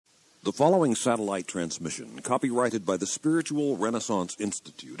The following satellite transmission, copyrighted by the Spiritual Renaissance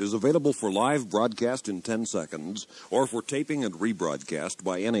Institute, is available for live broadcast in 10 seconds or for taping and rebroadcast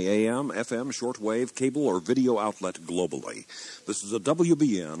by any AM, FM, shortwave, cable, or video outlet globally. This is a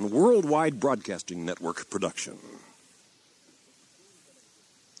WBN Worldwide Broadcasting Network production.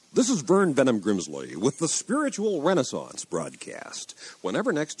 This is Vern Grimsley with the Spiritual Renaissance broadcast.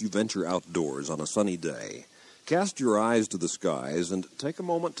 Whenever next you venture outdoors on a sunny day, cast your eyes to the skies and take a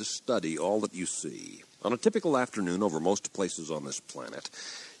moment to study all that you see. On a typical afternoon over most places on this planet,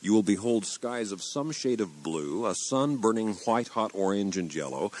 you will behold skies of some shade of blue, a sun burning white, hot orange, and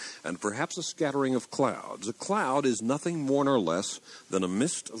yellow, and perhaps a scattering of clouds. A cloud is nothing more nor less than a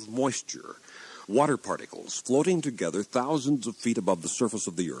mist of moisture, water particles floating together thousands of feet above the surface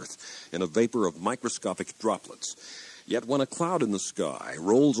of the earth in a vapor of microscopic droplets. Yet when a cloud in the sky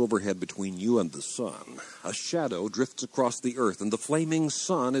rolls overhead between you and the sun, a shadow drifts across the earth, and the flaming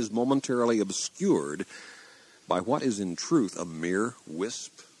sun is momentarily obscured by what is in truth a mere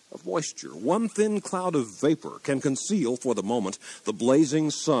wisp of moisture. One thin cloud of vapor can conceal for the moment the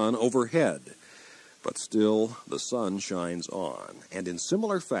blazing sun overhead. But still, the sun shines on, and in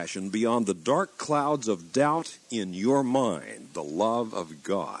similar fashion, beyond the dark clouds of doubt in your mind, the love of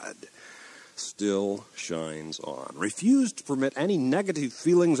God still shines on. Refuse to permit any negative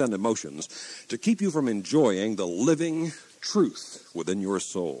feelings and emotions to keep you from enjoying the living truth within your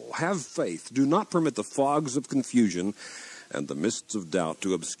soul. Have faith. Do not permit the fogs of confusion and the mists of doubt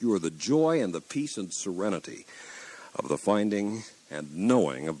to obscure the joy and the peace and serenity of the finding and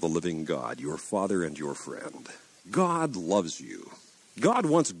knowing of the living God, your Father and your friend. God loves you. God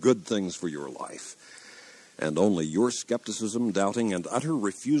wants good things for your life. And only your skepticism, doubting, and utter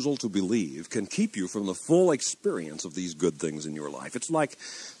refusal to believe can keep you from the full experience of these good things in your life. It's like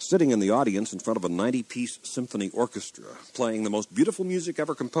sitting in the audience in front of a 90-piece symphony orchestra, playing the most beautiful music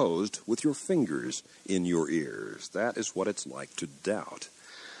ever composed with your fingers in your ears. That is what it's like to doubt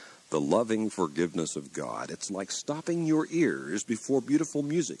the loving forgiveness of God. It's like stopping your ears before beautiful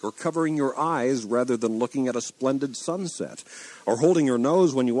music, or covering your eyes rather than looking at a splendid sunset, or holding your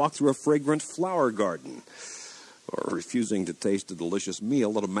nose when you walk through a fragrant flower garden, or refusing to taste a delicious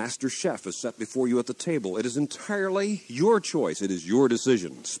meal that a master chef has set before you at the table. It is entirely your choice. It is your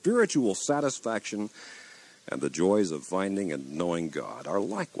decision. Spiritual satisfaction and the joys of finding and knowing God are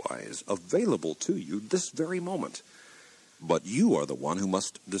likewise available to you this very moment. But you are the one who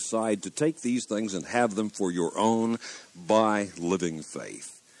must decide to take these things and have them for your own by living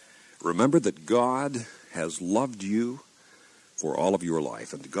faith. Remember that God has loved you for all of your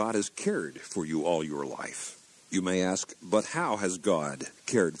life, and God has cared for you all your life. You may ask, but how has God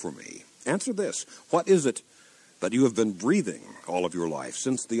cared for me? Answer this. What is it that you have been breathing all of your life,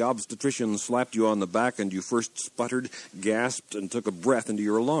 since the obstetrician slapped you on the back and you first sputtered, gasped, and took a breath into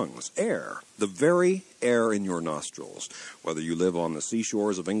your lungs? Air, the very air in your nostrils. Whether you live on the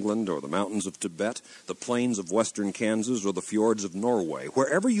seashores of England or the mountains of Tibet, the plains of western Kansas or the fjords of Norway,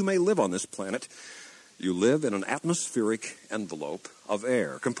 wherever you may live on this planet, you live in an atmospheric envelope of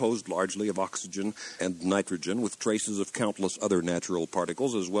air, composed largely of oxygen and nitrogen, with traces of countless other natural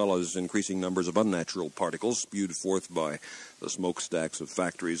particles, as well as increasing numbers of unnatural particles spewed forth by the smokestacks of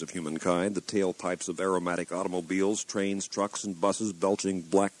factories of humankind, the tailpipes of aromatic automobiles, trains, trucks, and buses belching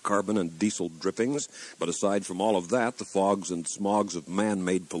black carbon and diesel drippings. But aside from all of that, the fogs and smogs of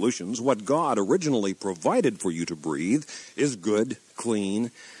man-made pollutions, what God originally provided for you to breathe is good,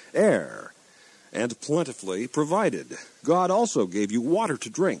 clean air, and plentifully provided. God also gave you water to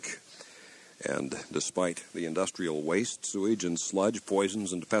drink. And despite the industrial waste, sewage and sludge,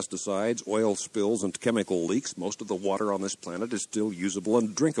 poisons and pesticides, oil spills and chemical leaks, most of the water on this planet is still usable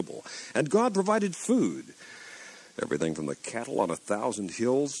and drinkable. And God provided food. Everything from the cattle on 1,000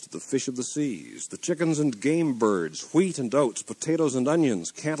 hills to the fish of the seas, the chickens and game birds, wheat and oats, potatoes and onions,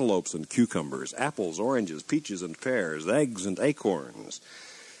 cantaloupes and cucumbers, apples, oranges, peaches and pears, eggs and acorns,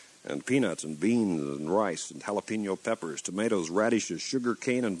 and peanuts and beans and rice and jalapeno peppers, tomatoes, radishes, sugar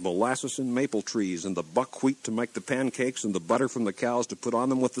cane and molasses and maple trees, and the buckwheat to make the pancakes and the butter from the cows to put on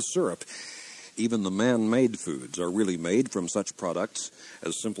them with the syrup. Even the man-made foods are really made from such products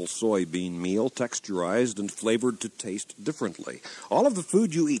as simple soybean meal, texturized and flavored to taste differently. All of the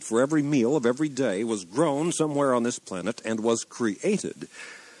food you eat for every meal of every day was grown somewhere on this planet and was created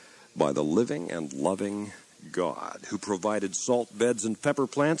by the living and loving God, who provided salt beds and pepper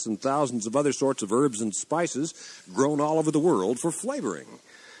plants and thousands of other sorts of herbs and spices grown all over the world for flavoring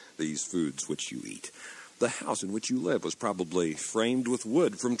these foods which you eat. The house in which you live was probably framed with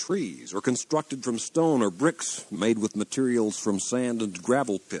wood from trees, or constructed from stone or bricks made with materials from sand and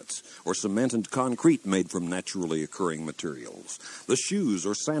gravel pits, or cement and concrete made from naturally occurring materials. The shoes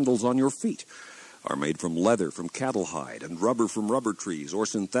or sandals on your feet are made from leather from cattle hide and rubber from rubber trees, or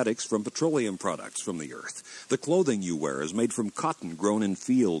synthetics from petroleum products from the earth. The clothing you wear is made from cotton grown in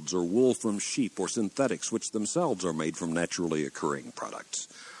fields, or wool from sheep, or synthetics which themselves are made from naturally occurring products.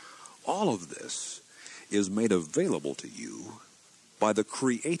 All of this is made available to you by the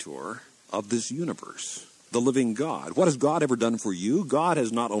creator of this universe, the living God. What has God ever done for you? God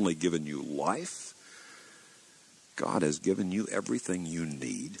has not only given you life, God has given you everything you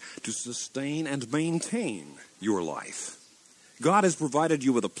need to sustain and maintain your life. God has provided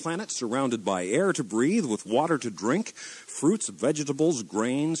you with a planet surrounded by air to breathe, with water to drink, fruits, vegetables,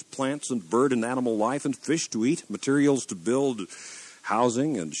 grains, plants and bird and animal life, and fish to eat, materials to build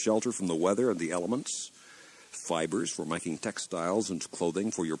housing and shelter from the weather and the elements, fibers for making textiles and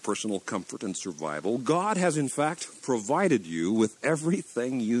clothing for your personal comfort and survival. God has, in fact, provided you with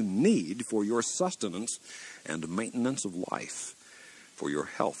everything you need for your sustenance and maintenance of life, for your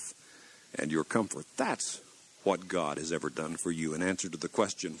health and your comfort. That's what God has ever done for you. In answer to the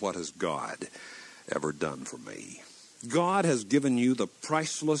question, what has God ever done for me? God has given you the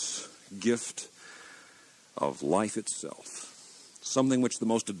priceless gift of life itself, something which the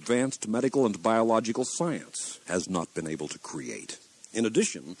most advanced medical and biological science has not been able to create. In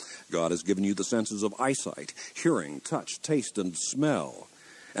addition, God has given you the senses of eyesight, hearing, touch, taste, and smell.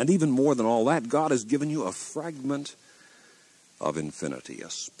 And even more than all that, God has given you a fragment of infinity, a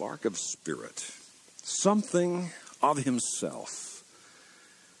spark of spirit, something of himself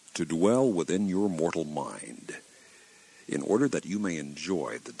to dwell within your mortal mind, in order that you may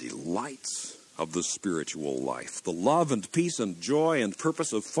enjoy the delights of the spiritual life, the love and peace and joy and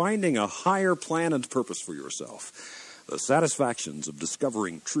purpose of finding a higher plan and purpose for yourself, the satisfactions of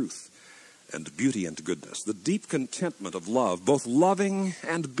discovering truth and beauty and goodness, the deep contentment of love, both loving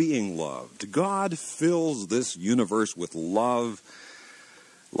and being loved. God fills this universe with love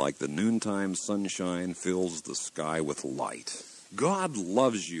like the noontime sunshine fills the sky with light. God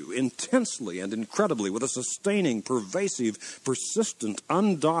loves you intensely and incredibly with a sustaining, pervasive, persistent,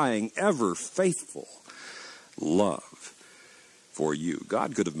 undying, ever faithful love for you.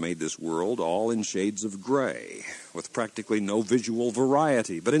 God could have made this world all in shades of gray, with practically no visual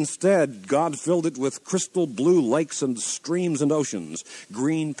variety, but instead God filled it with crystal blue lakes and streams and oceans,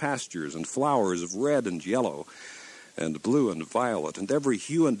 green pastures and flowers of red and yellow and blue and violet, and every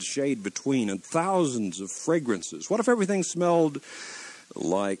hue and shade between, and thousands of fragrances. What if everything smelled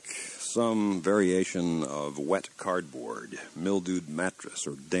like some variation of wet cardboard, mildewed mattress,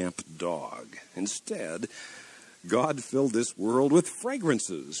 or damp dog? Instead, God filled this world with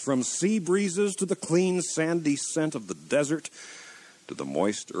fragrances, from sea breezes to the clean, sandy scent of the desert, to the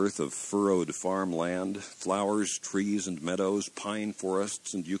moist earth of furrowed farmland, flowers, trees, and meadows, pine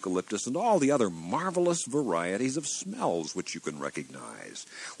forests, and eucalyptus, and all the other marvelous varieties of smells which you can recognize.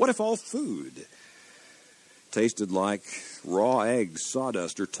 What if all food tasted like raw eggs,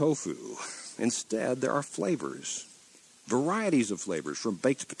 sawdust, or tofu? Instead, there are flavors, varieties of flavors, from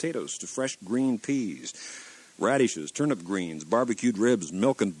baked potatoes to fresh green peas, radishes, turnip greens, barbecued ribs,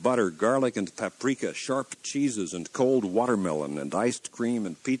 milk and butter, garlic and paprika, sharp cheeses and cold watermelon, and iced cream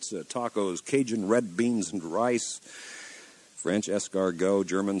and pizza, tacos, Cajun red beans and rice, French escargot,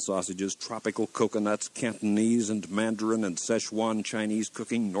 German sausages, tropical coconuts, Cantonese and Mandarin and Szechuan Chinese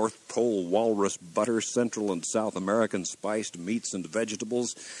cooking, North Pole walrus butter, Central and South American spiced meats and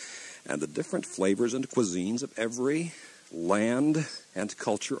vegetables, and the different flavors and cuisines of every land and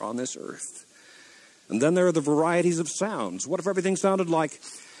culture on this earth. And then there are the varieties of sounds. What if everything sounded like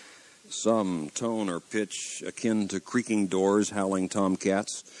some tone or pitch akin to creaking doors, howling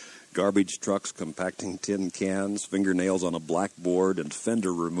tomcats, garbage trucks compacting tin cans, fingernails on a blackboard, and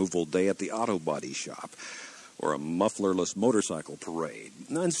fender removal day at the auto body shop, or a mufflerless motorcycle parade?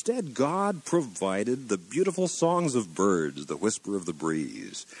 Now, instead, God provided the beautiful songs of birds, the whisper of the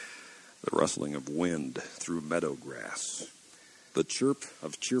breeze, the rustling of wind through meadow grass, the chirp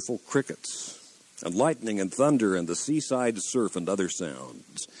of cheerful crickets, and lightning and thunder and the seaside surf and other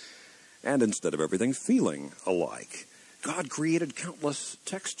sounds. And instead of everything feeling alike, God created countless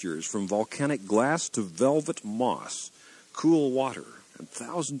textures, from volcanic glass to velvet moss, cool water, and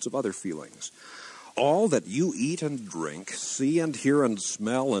thousands of other feelings. All that you eat and drink, see and hear and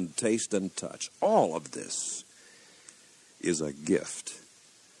smell and taste and touch, all of this is a gift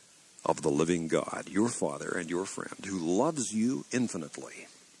of the living God, your Father and your friend, who loves you infinitely,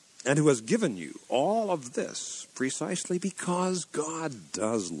 and who has given you all of this precisely because God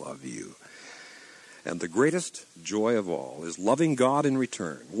does love you. And the greatest joy of all is loving God in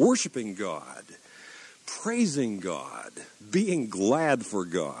return, worshiping God, praising God, being glad for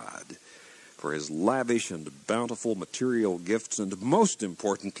God, for his lavish and bountiful material gifts, and most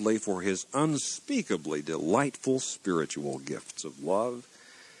importantly, for his unspeakably delightful spiritual gifts of love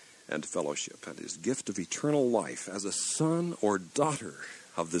and fellowship, and his gift of eternal life as a son or daughter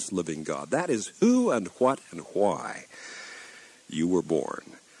of this living God. That is who and what and why you were born,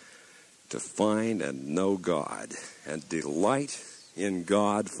 to find and know God and delight in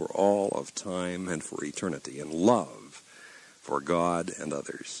God for all of time and for eternity, and love for God and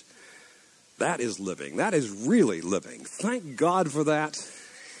others. That is living. That is really living. Thank God for that.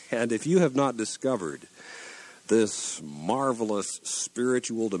 And if you have not discovered this marvelous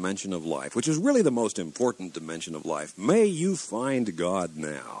spiritual dimension of life, which is really the most important dimension of life, may you find God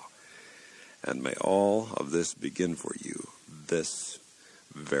now. And may all of this begin for you this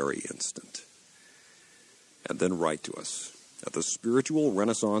very instant. And then write to us at the Spiritual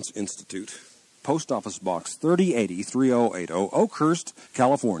Renaissance Institute, Post Office Box 3080 3080, Oakhurst,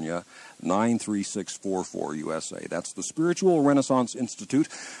 California 93644 USA. That's the Spiritual Renaissance Institute,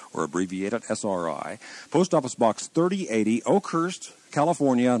 or abbreviated SRI. Post Office Box 3080, Oakhurst,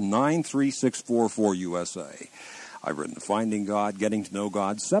 California 93644 USA. I've written Finding God, Getting to Know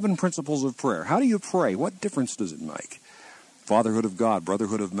God, 7 Principles of Prayer. How do you pray? What difference does it make? Fatherhood of God,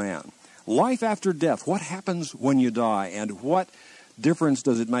 brotherhood of man. Life after death. What happens when you die? And what difference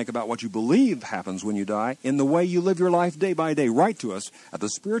does it make about what you believe happens when you die in the way you live your life day by day? Write to us at the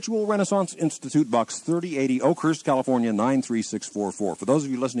Spiritual Renaissance Institute, Box 3080, Oakhurst, California 93644. For those of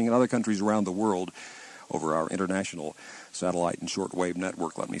you listening in other countries around the world over our international satellite and shortwave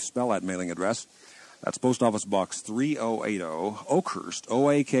network, let me spell that mailing address. That's Post Office Box 3080, Oakhurst,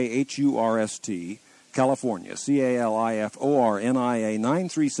 Oakhurst, California, California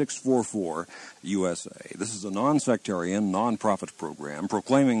 93644 USA. This is a non-sectarian, non-profit program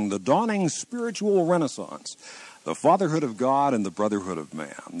proclaiming the dawning spiritual renaissance, the fatherhood of God and the brotherhood of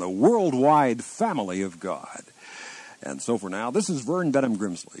man, the worldwide family of God. And so for now, this is Vern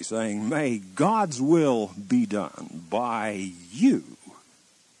Grimsley saying, may God's will be done by you.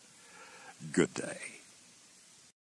 Good day.